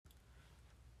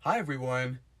Hi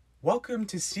everyone! Welcome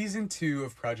to Season 2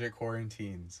 of Project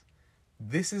Quarantines.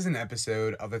 This is an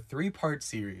episode of a three-part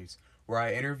series where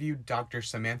I interviewed Dr.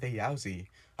 Samantha Yauzi,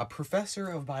 a professor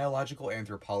of biological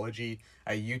anthropology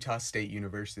at Utah State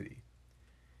University.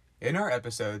 In our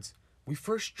episodes, we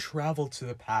first travel to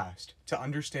the past to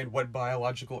understand what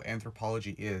biological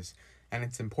anthropology is and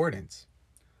its importance.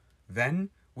 Then,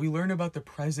 we learn about the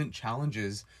present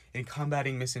challenges in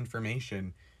combating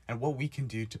misinformation and what we can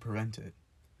do to prevent it.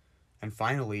 And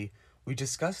finally, we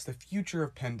discuss the future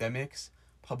of pandemics,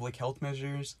 public health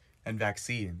measures, and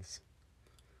vaccines.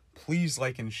 Please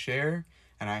like and share,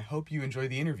 and I hope you enjoy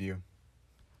the interview.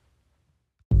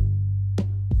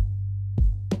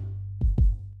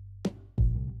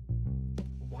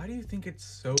 Why do you think it's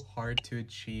so hard to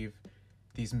achieve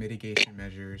these mitigation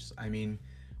measures? I mean,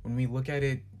 when we look at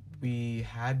it, we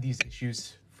had these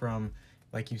issues from,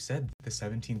 like you said, the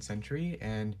 17th century,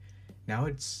 and now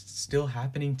it's still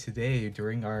happening today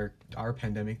during our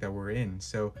pandemic that we're in.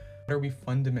 So, what are we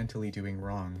fundamentally doing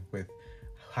wrong with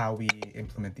how we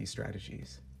implement these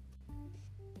strategies?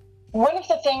 One of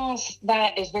the things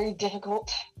that is very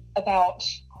difficult about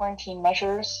quarantine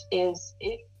measures is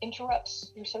it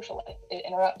interrupts your social life. It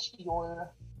interrupts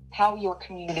how your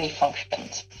community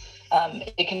functions.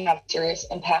 It can have serious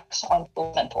impacts on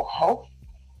mental health.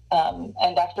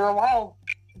 And after a while,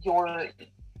 your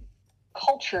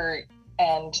culture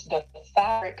and the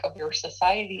fabric of your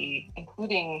society,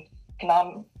 including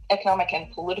economic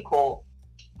and political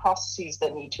processes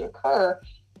that need to occur,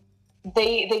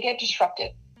 they get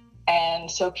disrupted. And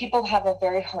so people have a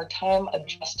very hard time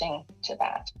adjusting to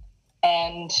that.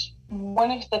 And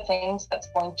one of the things that's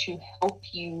going to help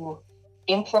you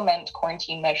implement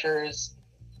quarantine measures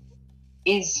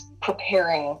is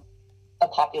preparing a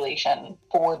population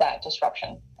for that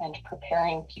disruption and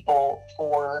preparing people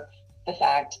for the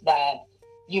fact that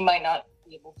you might not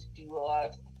be able to do a lot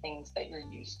of things that you're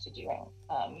used to doing.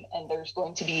 And there's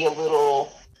going to be a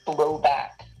little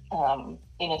blowback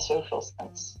in a social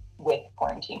sense with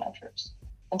quarantine measures.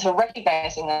 And so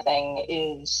recognizing that thing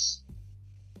is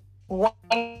one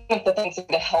of the things that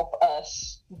can help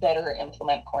us better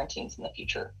implement quarantines in the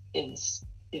future is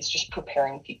just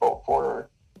preparing people for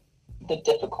the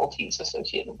difficulties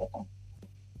associated with them.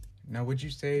 Now, would you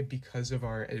say because of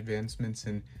our advancements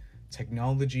in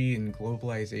technology and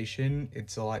globalization,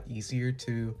 it's a lot easier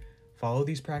to follow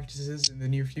these practices in the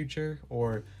near future,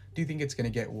 or do you think it's going to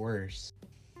get worse?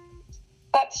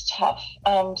 That's tough.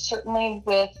 Certainly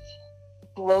with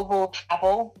global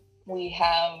travel, we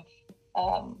have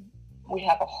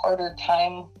a harder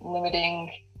time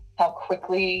limiting how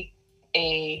quickly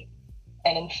an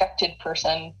infected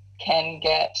person can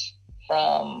get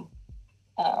from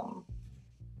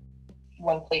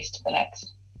one place to the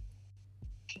next.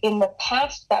 In the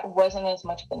past, that wasn't as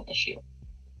much of an issue.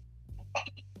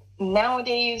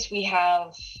 Nowadays, we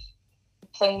have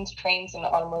planes, trains, and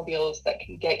automobiles that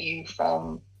can get you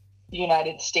from the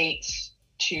United States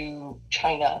to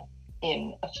China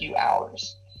in a few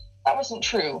hours. That wasn't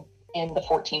true in the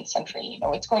 14th century.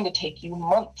 It's going to take you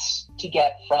months to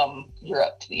get from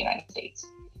Europe to the United States.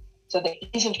 So the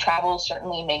ease of travel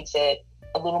certainly makes it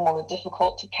a little more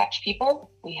difficult to catch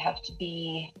people. We have to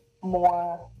be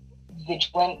more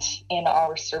vigilant in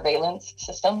our surveillance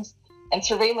systems. And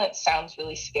surveillance sounds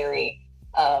really scary,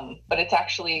 but it's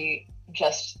actually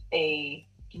just a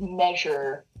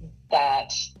measure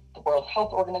that the World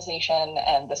Health Organization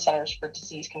and the Centers for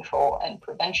Disease Control and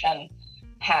Prevention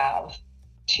have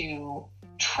to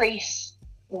trace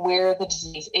where the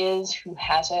disease is, who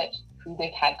has it, who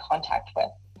they've had contact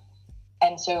with.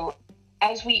 And so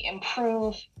as we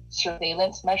improve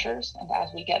surveillance measures and as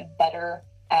we get better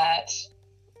at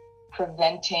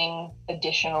preventing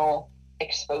additional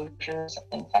exposures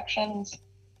and infections,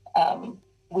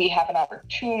 we have an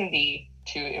opportunity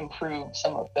to improve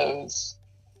some of those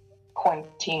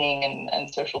quarantining and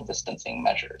social distancing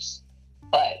measures.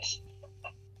 But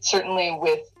certainly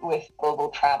with global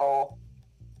travel,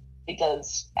 it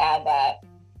does add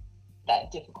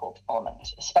that difficult element,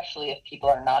 especially if people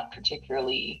are not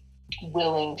particularly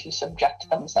willing to subject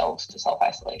themselves to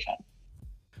self-isolation.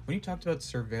 When you talked about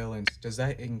surveillance, does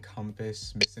that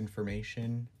encompass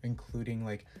misinformation, including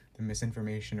like the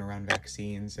misinformation around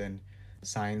vaccines and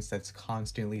science that's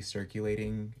constantly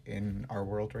circulating in our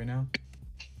world right now?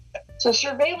 So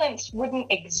surveillance wouldn't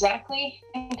exactly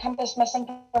encompass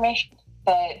misinformation,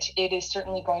 but it is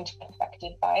certainly going to be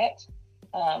affected by it.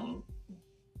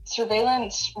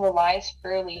 Surveillance relies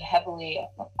fairly heavily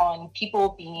on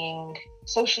people being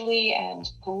socially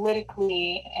and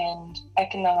politically and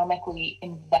economically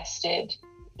invested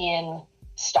in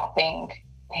stopping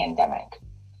pandemic.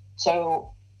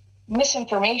 So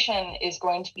misinformation is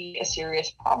going to be a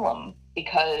serious problem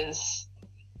because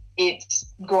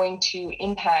it's going to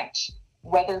impact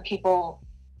whether people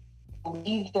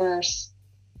believe there's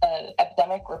an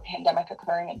epidemic or pandemic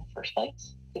occurring in the first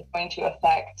place. It's going to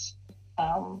affect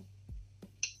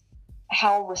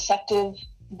how receptive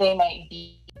they might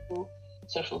be to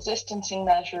social distancing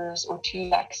measures or to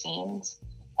vaccines.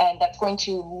 And that's going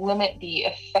to limit the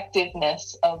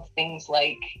effectiveness of things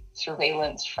like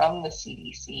surveillance from the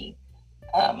CDC,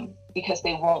 because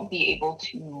they won't be able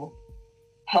to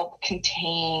help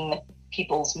contain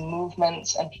people's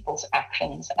movements and people's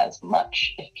actions as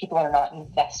much if people are not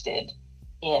invested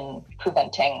in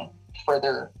preventing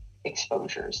further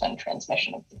exposures and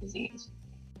transmission of the disease.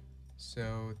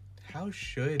 So how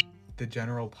should the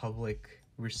general public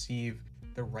receive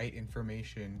the right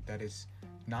information that is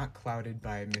not clouded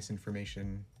by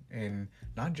misinformation, and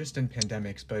not just in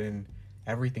pandemics, but in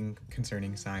everything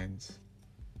concerning science?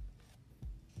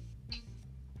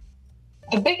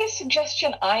 The biggest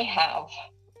suggestion I have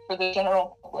for the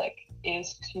general public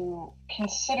is to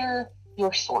consider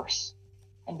your source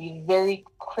and be very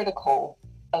critical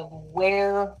of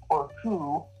where or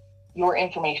who your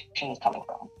information is coming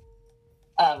from.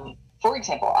 For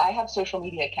example, I have social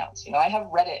media accounts. I have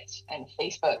Reddit and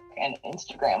Facebook and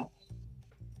Instagram,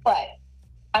 but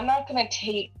I'm not going to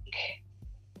take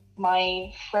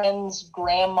my friend's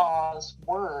grandma's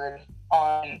word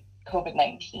on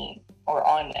COVID-19 or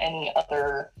on any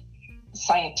other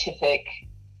scientific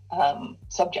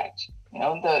subject.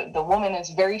 The woman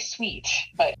is very sweet,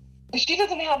 but she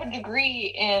doesn't have a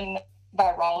degree in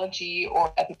virology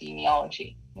or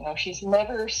epidemiology. She's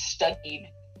never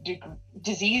studied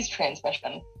disease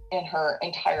transmission in her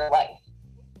entire life.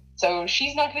 So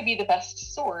she's not going to be the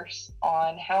best source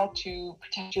on how to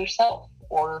protect yourself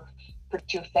or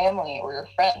protect your family or your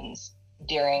friends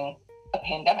during a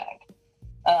pandemic.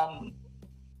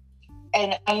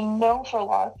 And I know for a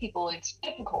lot of people it's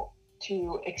difficult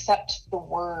to accept the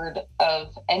word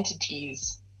of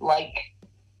entities like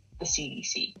the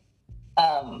CDC.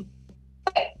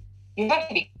 But you have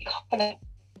to be confident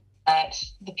that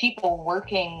the people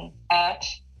working at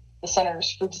the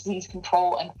Centers for Disease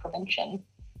Control and Prevention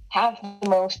have the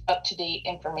most up-to-date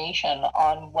information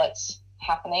on what's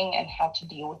happening and how to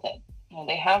deal with it.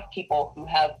 They have people who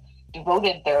have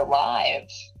devoted their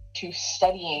lives to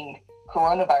studying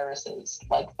coronaviruses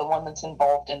like the one that's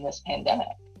involved in this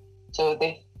pandemic. So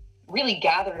they've really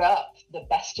gathered up the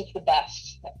best of the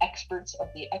best, the experts of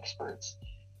the experts,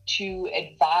 to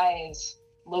advise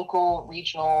local,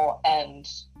 regional, and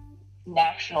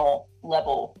national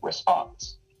level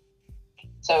response.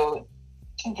 So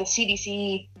the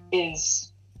CDC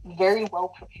is very well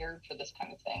prepared for this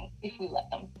kind of thing if we let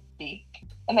them be.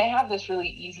 And they have this really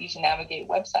easy to navigate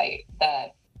website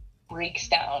that breaks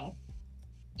down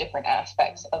different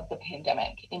aspects of the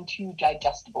pandemic into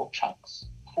digestible chunks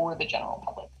for the general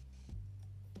public.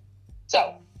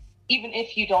 So even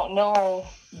if you don't know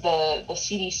the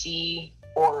CDC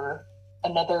or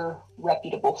another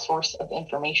reputable source of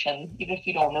information, even if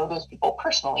you don't know those people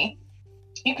personally,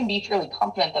 you can be fairly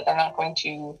confident that they're not going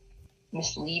to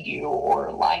mislead you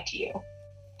or lie to you.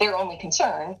 Their only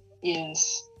concern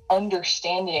is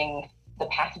understanding the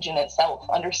pathogen itself,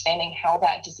 understanding how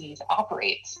that disease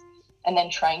operates, and then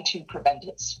trying to prevent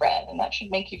its spread. And that should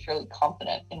make you fairly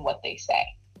confident in what they say.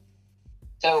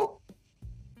 So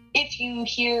if you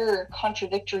hear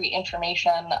contradictory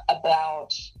information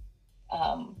about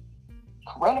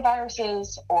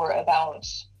coronaviruses or about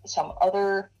some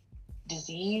other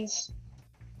disease,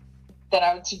 then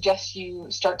I would suggest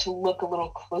you start to look a little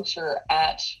closer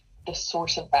at the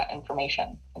source of that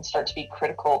information and start to be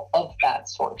critical of that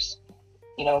source.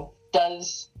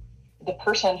 Does the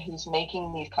person who's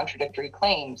making these contradictory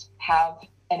claims have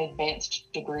an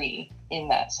advanced degree in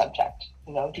that subject?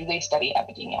 Do they study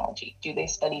epidemiology? Do they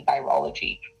study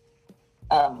virology?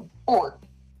 Or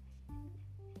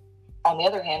on the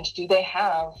other hand, do they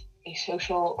have a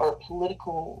social or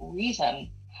political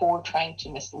reason for trying to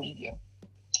mislead you?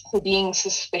 So being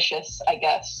suspicious, I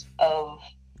guess, of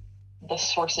the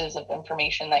sources of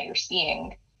information that you're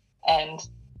seeing and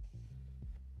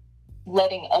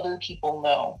letting other people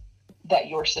know that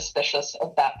you're suspicious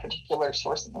of that particular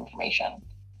source of information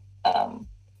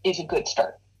is a good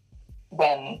start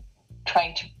when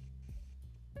trying to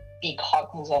be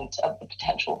cognizant of the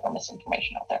potential for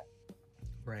misinformation out there.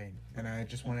 Right. And I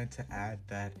just wanted to add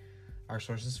that our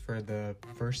sources for the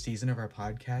first season of our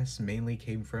podcast mainly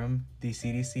came from the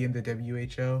CDC and the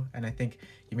WHO. And I think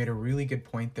you made a really good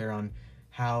point there on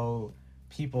how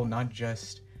people, not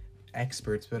just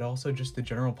experts, but also just the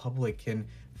general public, can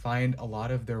find a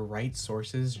lot of their right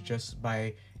sources just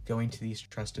by going to these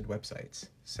trusted websites.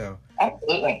 So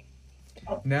Absolutely.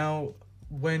 now,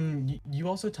 when you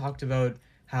also talked about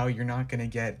how you're not going to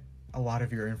get a lot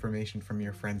of your information from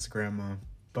your friend's grandma,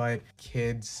 but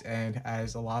kids, and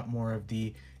as a lot more of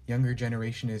the younger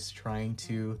generation is trying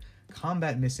to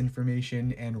combat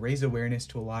misinformation and raise awareness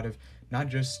to a lot of not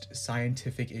just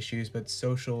scientific issues but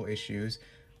social issues,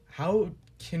 how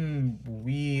can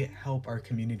we help our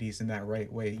communities in that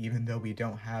right way, even though we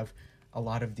don't have a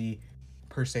lot of the,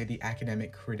 per se, the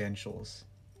academic credentials?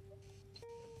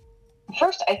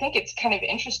 First, I think it's kind of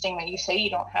interesting that you say you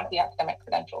don't have the academic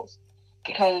credentials,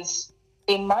 because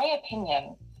in my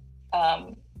opinion,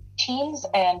 teens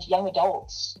and young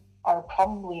adults are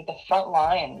probably the front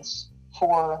lines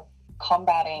for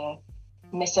combating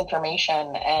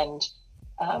misinformation and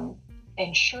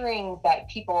ensuring that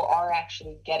people are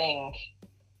actually getting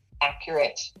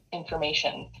accurate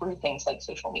information through things like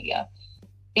social media.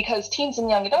 Because teens and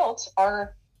young adults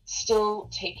are still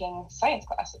taking science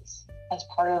classes as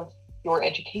part of your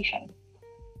education.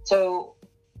 So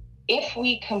if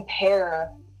we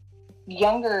compare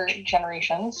younger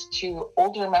generations to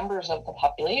older members of the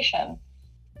population,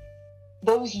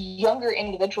 those younger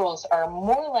individuals are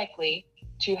more likely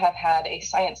to have had a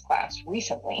science class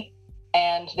recently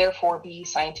and therefore be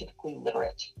scientifically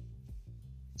literate.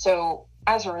 So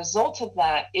as a result of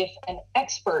that, if an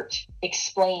expert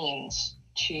explains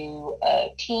to a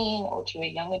teen or to a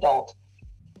young adult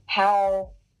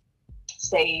how,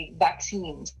 say,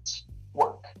 vaccines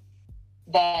work,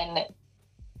 then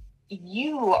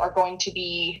you are going to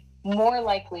be more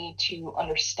likely to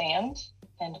understand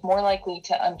and more likely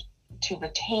to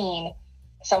retain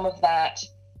some of that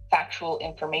factual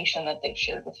information that they've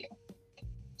shared with you.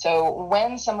 So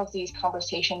when some of these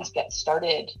conversations get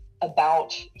started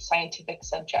about scientific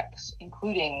subjects,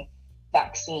 including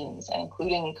vaccines and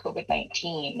including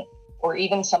COVID-19, or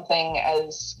even something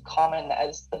as common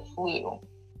as the flu,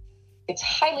 it's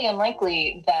highly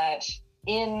unlikely that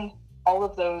in all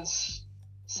of those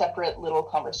separate little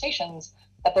conversations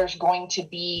that there's going to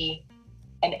be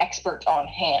an expert on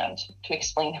hand to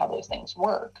explain how those things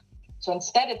work. So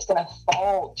instead, it's going to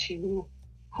fall to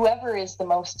whoever is the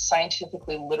most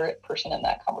scientifically literate person in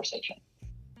that conversation.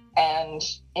 And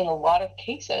in a lot of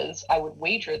cases, I would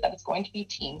wager that it's going to be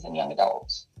teens and young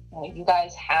adults. You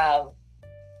guys have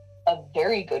a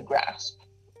very good grasp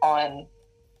on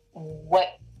what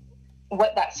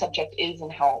that subject is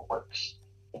and how it works.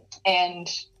 And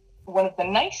one of the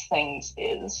nice things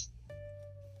is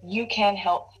you can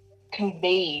help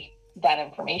convey that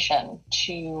information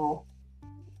to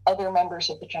other members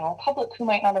of the general public who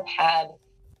might not have had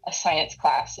a science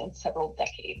class in several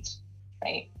decades,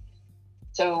 right?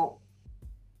 So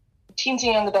teens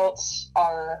and young adults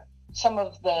are some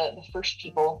of the first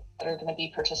people that are going to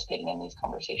be participating in these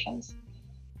conversations.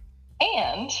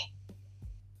 And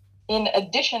in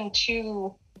addition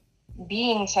to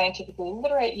being scientifically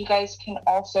literate, you guys can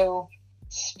also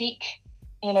speak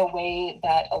in a way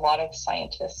that a lot of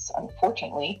scientists,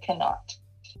 unfortunately, cannot.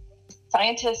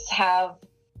 Scientists have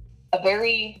a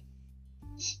very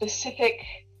specific,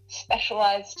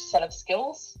 specialized set of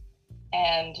skills,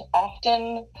 and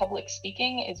often public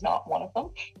speaking is not one of them.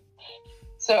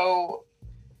 So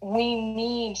we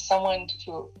need someone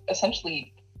to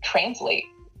essentially translate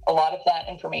a lot of that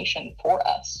information for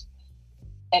us.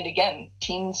 And again,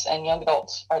 teens and young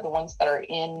adults are the ones that are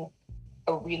in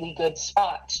a really good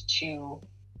spot to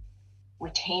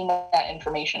retain that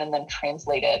information and then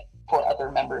translate it for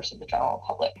other members of the general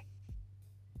public.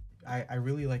 I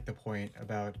really like the point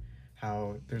about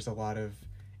how there's a lot of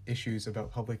issues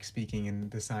about public speaking in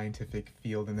the scientific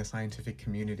field and the scientific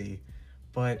community.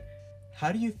 But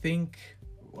how do you think,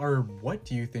 or what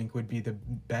do you think would be the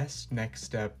best next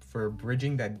step for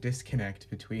bridging that disconnect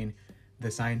between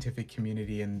the scientific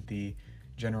community and the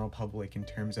general public in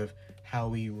terms of how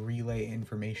we relay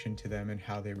information to them and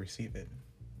how they receive it?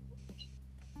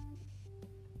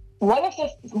 One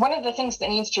of the things that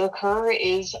needs to occur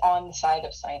is on the side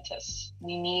of scientists.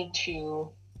 We need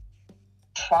to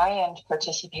try and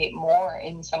participate more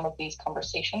in some of these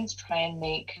conversations, try and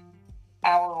make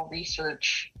our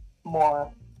research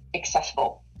more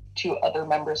accessible to other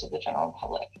members of the general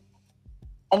public.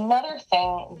 Another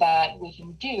thing that we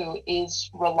can do is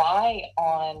rely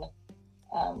on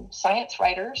science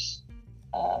writers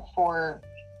for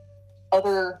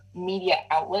other media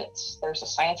outlets. There's a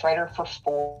science writer for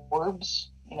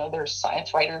Forbes, there's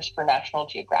science writers for National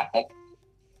Geographic.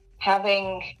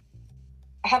 Having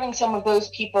some of those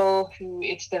people who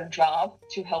it's their job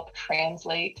to help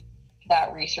translate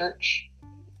that research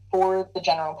for the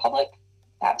general public,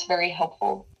 that's very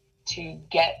helpful to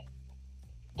get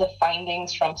the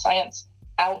findings from science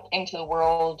out into the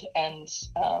world and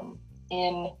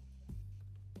in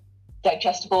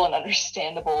digestible and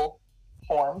understandable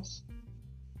forms.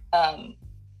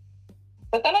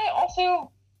 But then I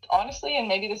also, honestly, and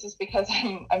maybe this is because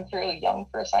I'm fairly young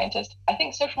for a scientist, I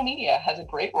think social media has a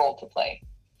great role to play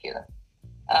here.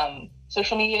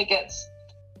 Social media gets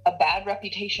a bad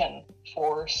reputation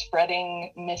for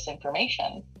spreading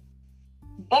misinformation,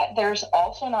 but there's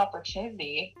also an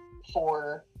opportunity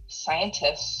for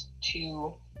scientists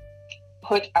to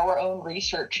put our own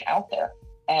research out there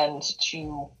and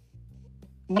to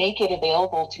make it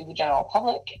available to the general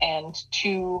public and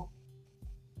to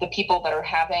the people that are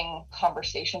having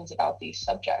conversations about these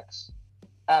subjects.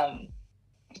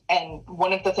 And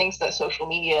one of the things that social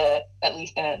media, at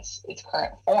least in its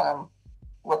current form,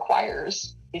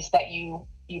 requires is that you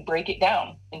break it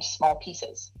down into small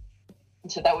pieces.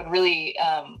 And so that would really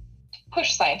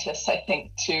push scientists, I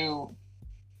think, to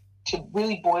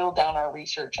really boil down our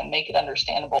research and make it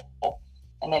understandable,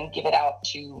 and then give it out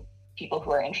to people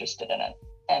who are interested in it,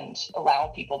 and allow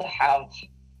people to have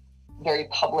very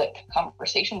public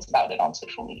conversations about it on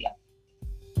social media.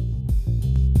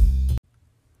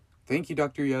 Thank you,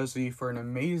 Dr. Yauzi, for an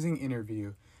amazing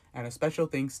interview, and a special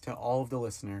thanks to all of the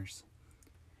listeners.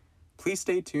 Please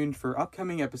stay tuned for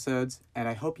upcoming episodes, and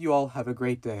I hope you all have a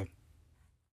great day.